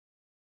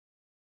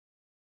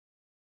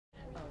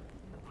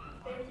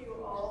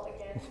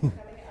again for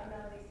coming. I'm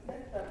Melani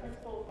Smith, the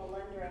principal of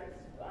Melendrez.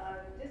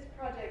 This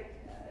project,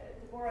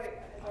 Deborah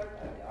has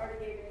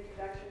already gave an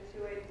introduction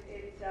to it.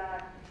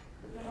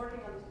 We've been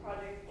working on this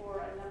project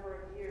for a number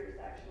of years,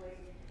 actually,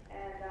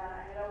 and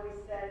I had always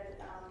said,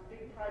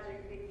 big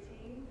project, big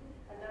team.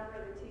 A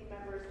number of the team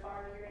members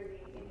are here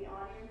in the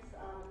audience.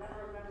 A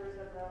number of members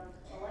of the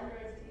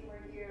Melendrez team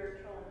are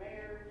here. Trillin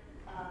Mayer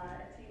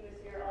team is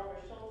here.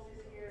 Oliver Schultz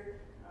is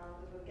here.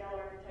 Was with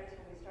Geller Architects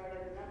when we started.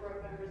 A number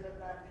of members of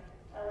the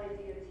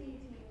LADOT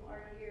team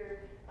are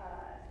here.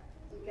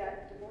 We've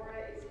got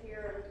Deborah is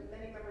here.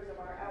 Many members of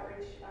our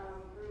outreach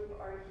group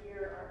are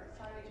here. Our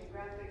signage and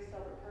graphics,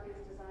 Silver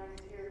Perkins Design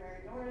is here.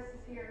 Mary Norris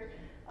is here.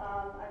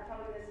 I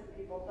probably missed some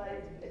people, but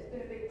it's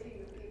been a big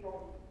team of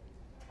people.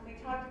 And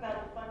we talked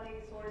about the funding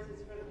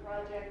sources for the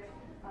project.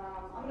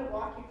 I'm going to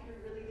walk you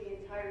through really the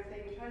entire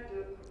thing. Try to do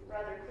it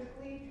rather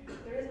quickly.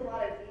 There is a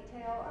lot of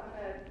detail. I'm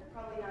going to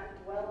probably not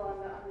dwell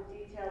on the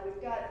detail.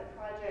 We've got the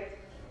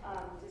project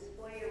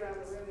displayed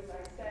around the room, as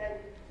I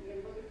said. You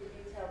can look at the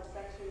detailed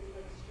sections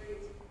of the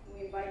streets.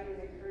 We invite you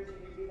and encourage you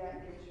to do that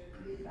and give us your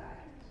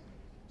feedback.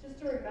 Just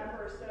to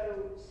remember,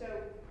 so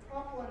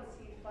Prop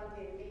 1C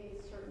funding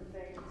means certain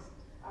things.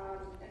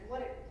 And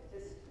what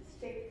this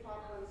state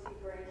Prop 1C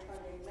grant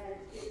funding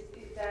meant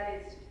is that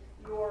it's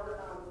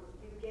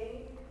you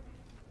gain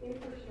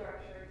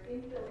infrastructure,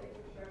 infill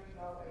infrastructure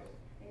dollars,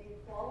 and you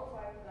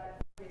qualify for that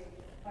funding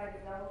by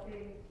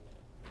developing,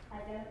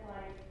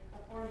 identifying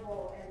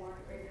affordable and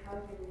market rate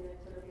housing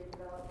units that are being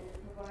developed and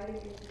providing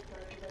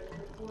infrastructure that is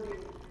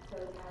supporting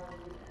those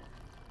housing units.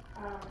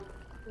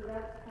 So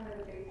that's kind of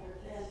the basis.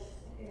 And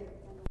it's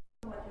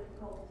somewhat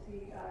difficult to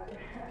see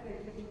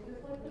graphics. You can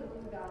just look at the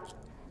blue dots,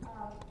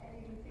 and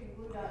you can see the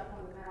blue dots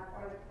on the map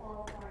are the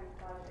qualifying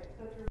projects.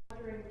 So if you're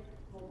wondering,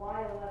 well,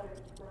 why 11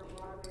 for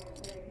Broadway and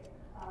Big,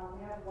 we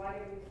have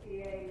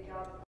YWCA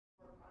job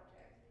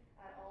project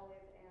at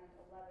Olive and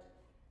 11.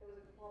 It was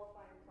a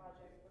qualifying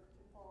project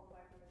to qualify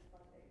for this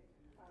funding.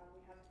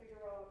 We have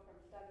Figueroa from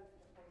 7th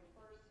to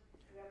 41st.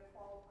 We have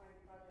qualifying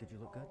projects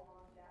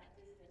along that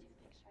distance.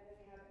 And then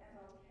we have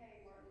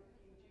MLK, Martin Luther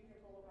King Jr.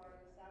 Boulevard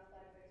on the south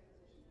side of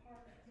Exposition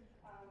Park,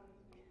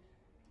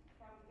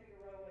 from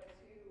Figueroa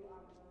to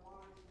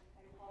Vermont,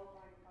 and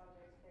qualifying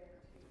projects there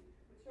too,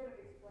 which sort of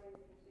explains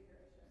the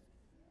configuration.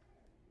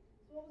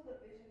 So what was the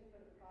vision for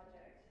the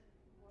project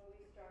when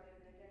we started?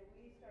 And again,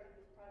 we started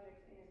this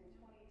project in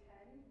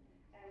 2010,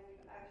 and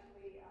we've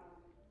actually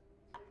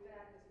we've been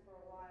at this for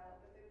a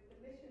while. But the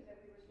mission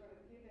that we were sort of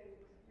given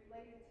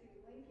related to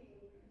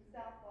linking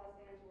South Los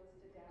Angeles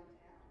to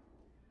downtown,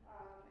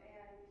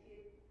 and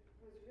it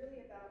was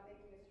really about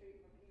making a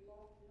street for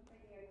people,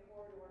 making a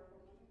corridor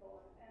for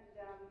people, and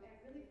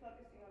really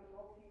focusing on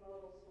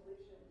multimodal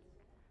solutions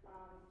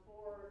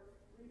for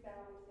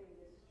rebalancing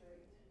this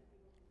street.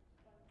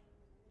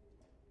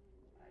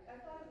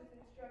 I thought it was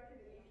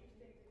instructive and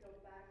interesting to go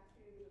back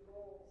to the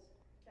goals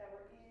that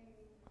were in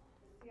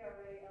the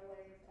CRA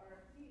LA's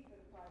RFP for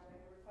the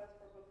project, a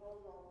request for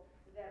proposal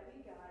that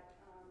we got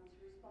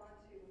to respond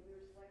to when we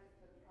were selected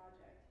for the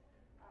project.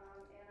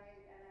 And I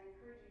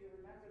encourage you to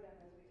remember them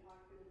as we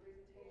talk through the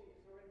presentation,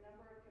 because there were a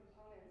number of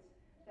components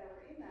that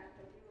were in that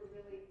we were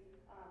really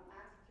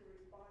asked to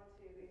respond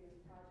to in this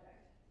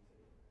project.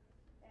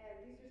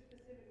 And these are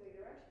specifically,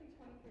 there are actually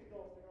 23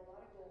 goals. There are a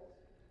lot of goals.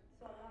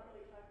 So I'm not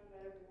really talking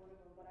about every one of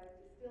them, but I've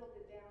distilled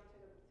it down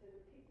to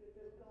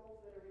the goals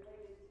that are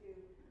related to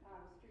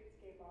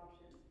streetscape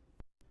options.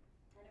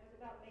 And it was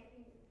about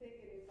making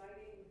FIG an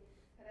inviting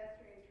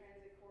pedestrian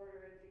transit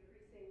corridor and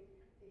decreasing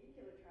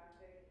vehicular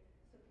traffic,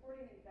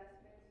 supporting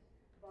investment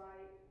by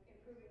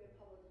improving the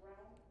public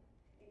realm,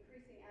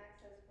 increasing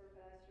access for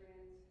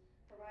pedestrians,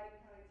 providing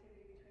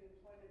connectivity between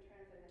employment,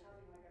 transit, and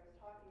housing, like I was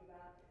talking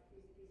about,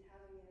 these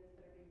housing units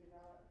that are being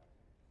developed,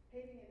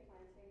 paving and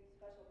planting,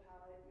 special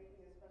palette,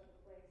 making a special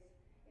place,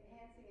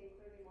 enhancing and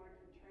clearly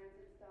marking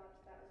transit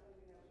stops. That was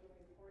something that was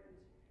really important.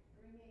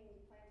 Greening,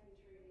 planting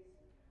trees,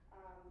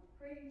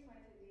 creating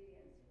planted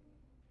medians,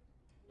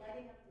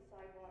 lighting up the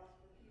sidewalks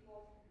for people,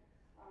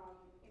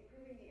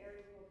 improving the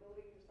area's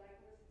mobility for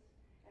cyclists,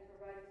 and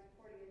providing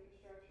supporting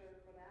infrastructure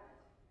for that,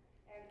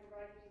 and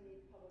providing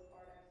unique public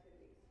art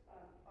activities,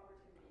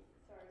 opportunities.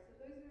 Sorry, so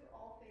those are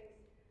all things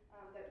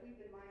that we've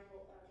been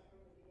mindful of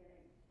from the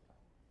beginning.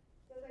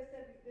 So as I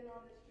said, we've been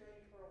on this journey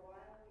for a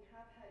while. We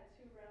have had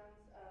 2 rounds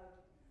of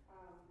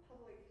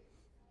public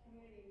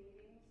community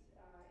meetings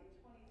in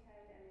 2010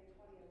 and in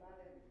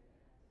 2011.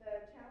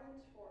 The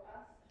challenge for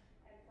us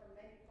and for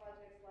many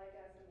projects like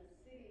us in the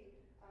city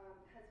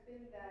has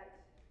been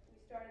that we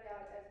started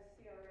out as a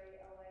CRA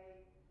LA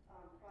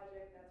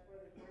project. That's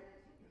where the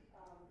grant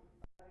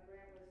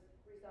was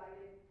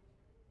resided.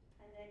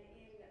 And then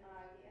in the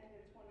end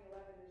of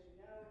 2011, as you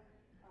know,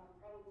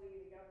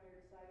 probably the governor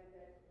decided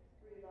that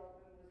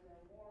redevelopment was no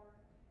more.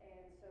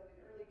 And so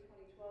in early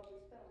 2012,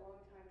 we spent a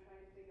long time trying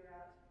to figure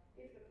out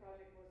if the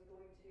project was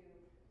going to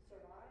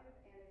survive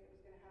and if it was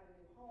going to have a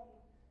new home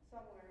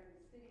somewhere in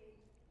the city.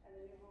 And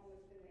the new home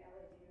has been the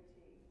LADOT.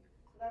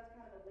 So that's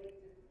kind of a late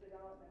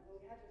development, but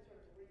we had to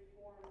sort of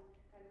reform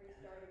and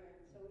restart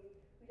again. So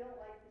we don't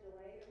like the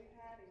delay.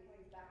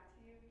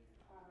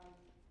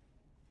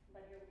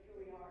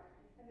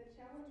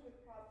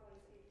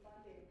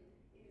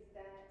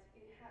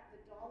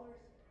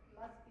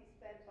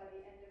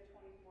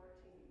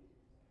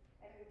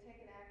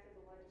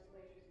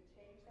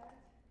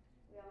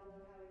 We all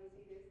know how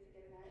easy it is to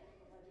get an act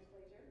in the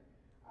legislature.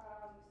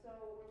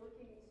 So we're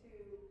looking to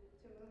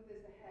move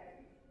this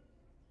ahead.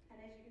 And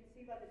as you can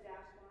see by the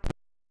dashed line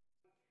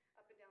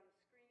up and down the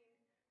screen,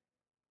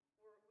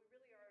 we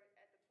really are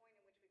at the point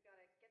in which we've got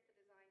to get the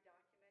design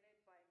documented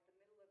by the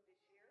middle of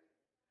this year.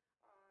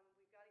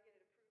 We've got to get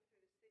it approved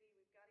through the city.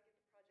 We've got to get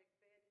the project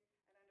bid and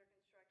under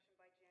construction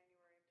by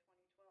January of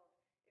 2012,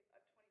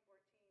 of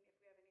 2014, if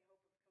we have any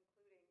hope of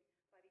concluding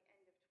by the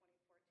end of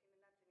 2014,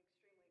 and that's an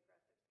extremely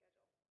aggressive schedule.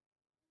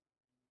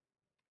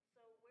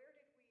 So where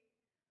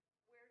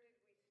did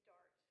we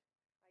start,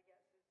 I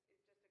guess, is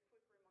just a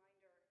quick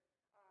reminder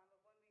of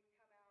when we've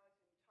come out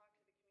and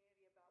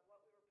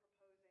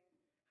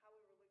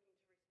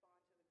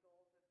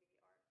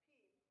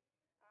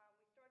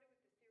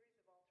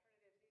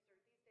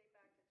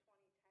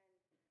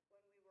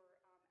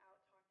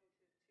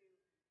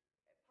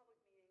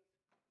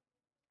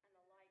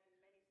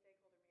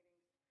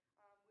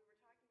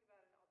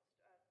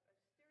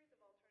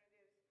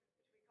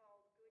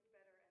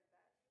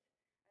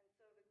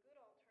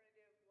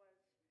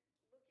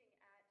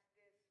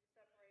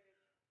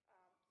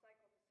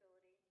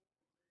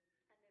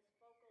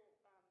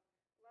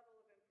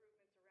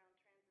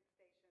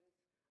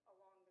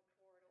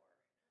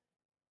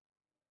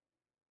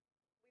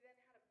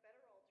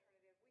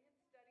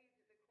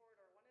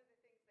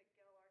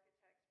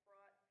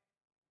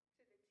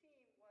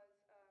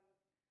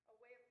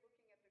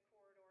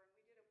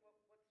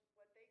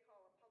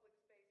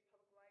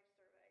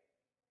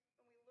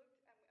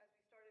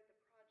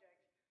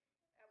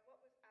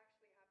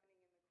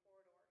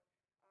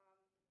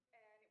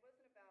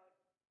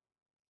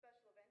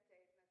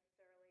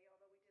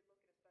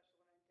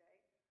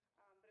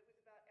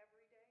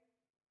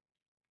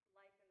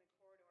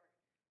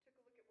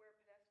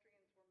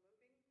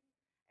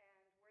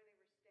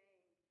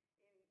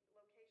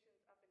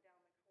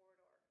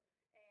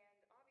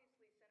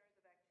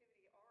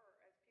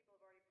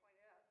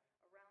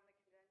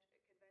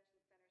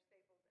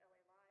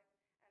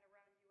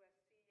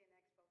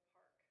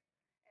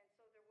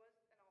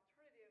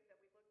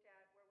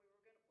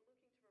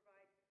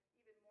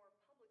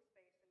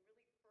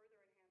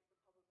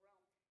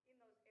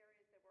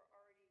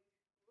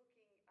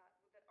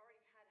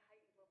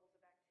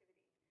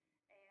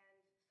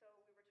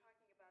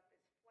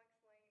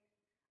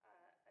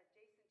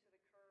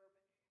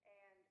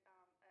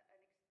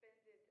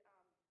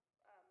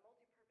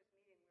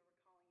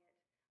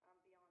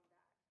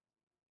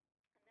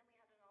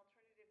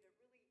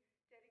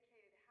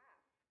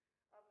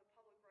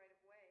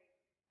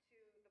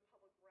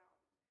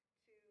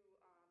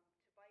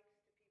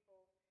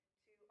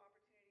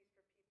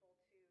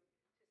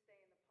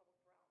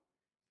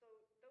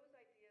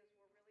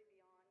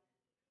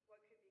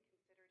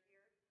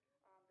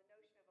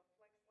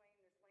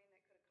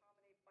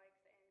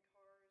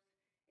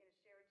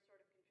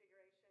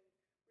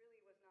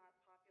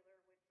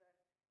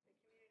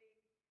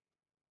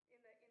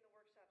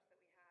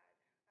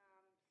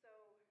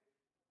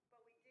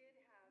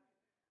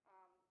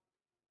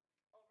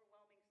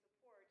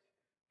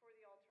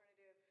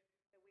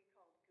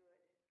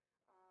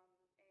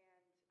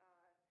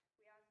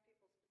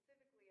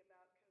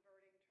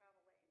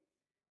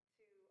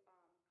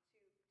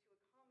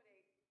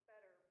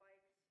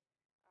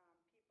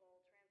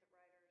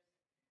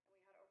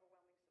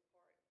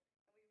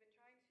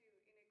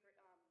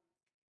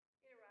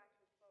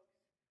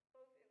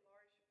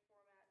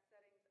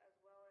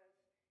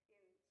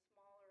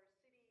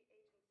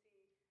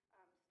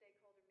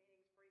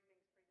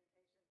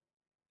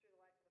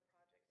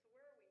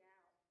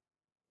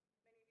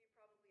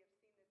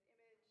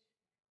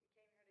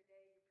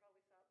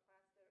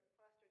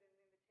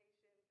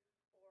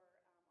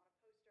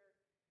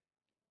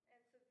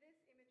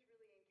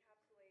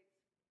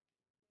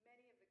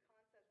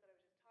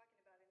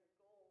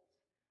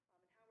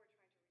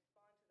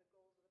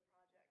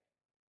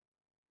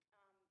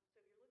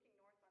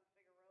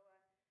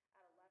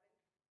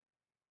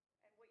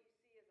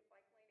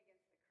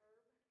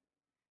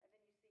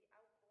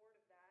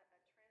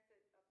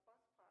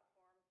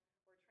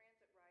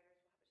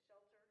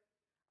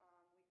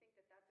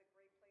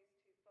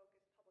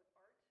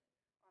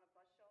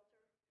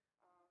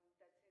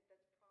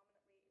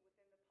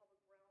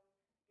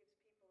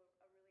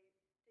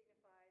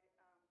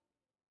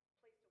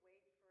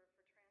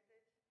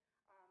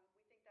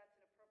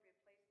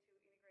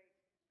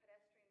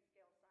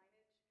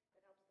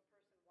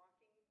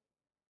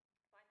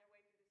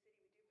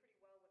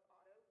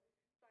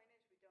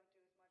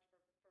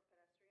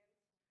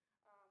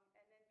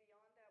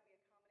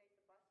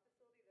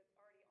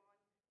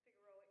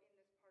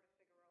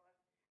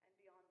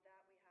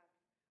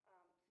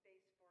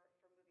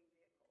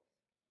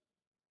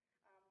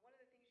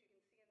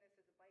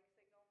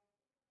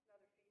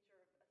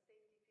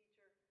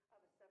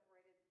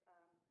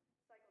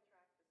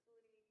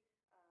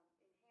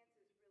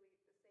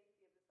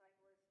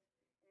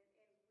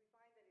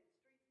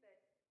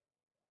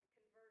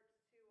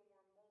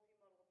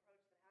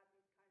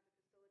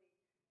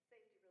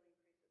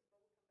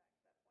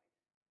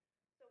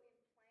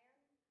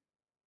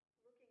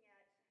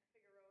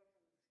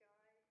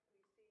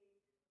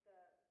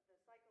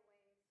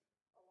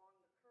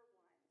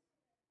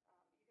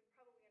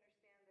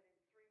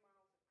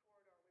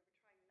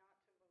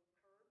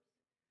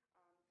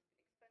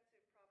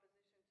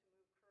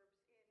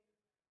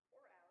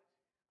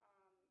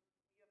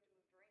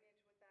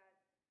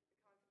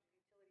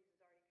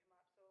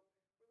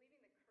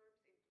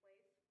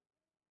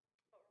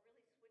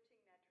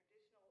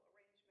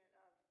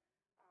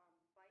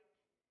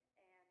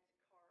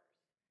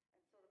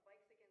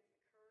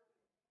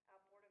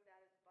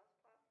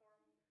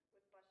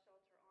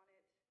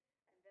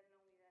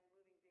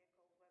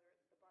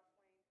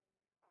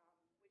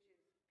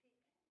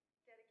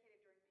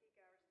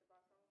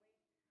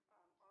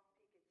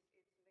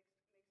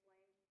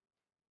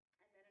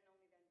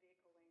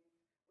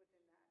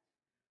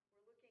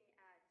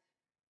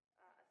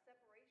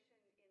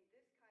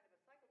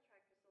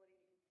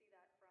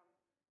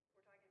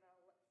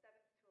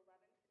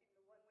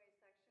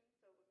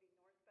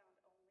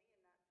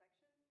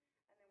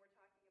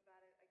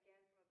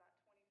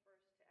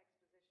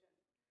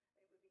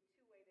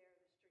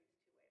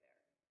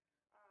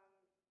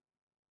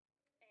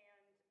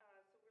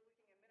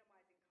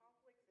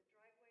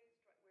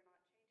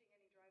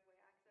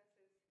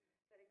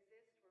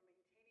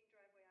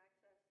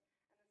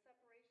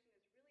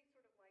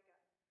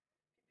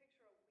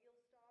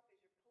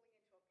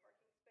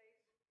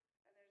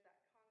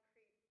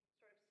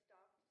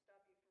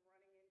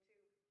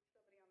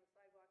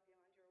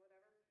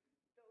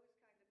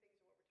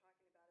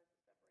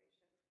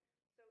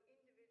So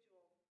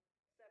individual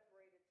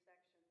separated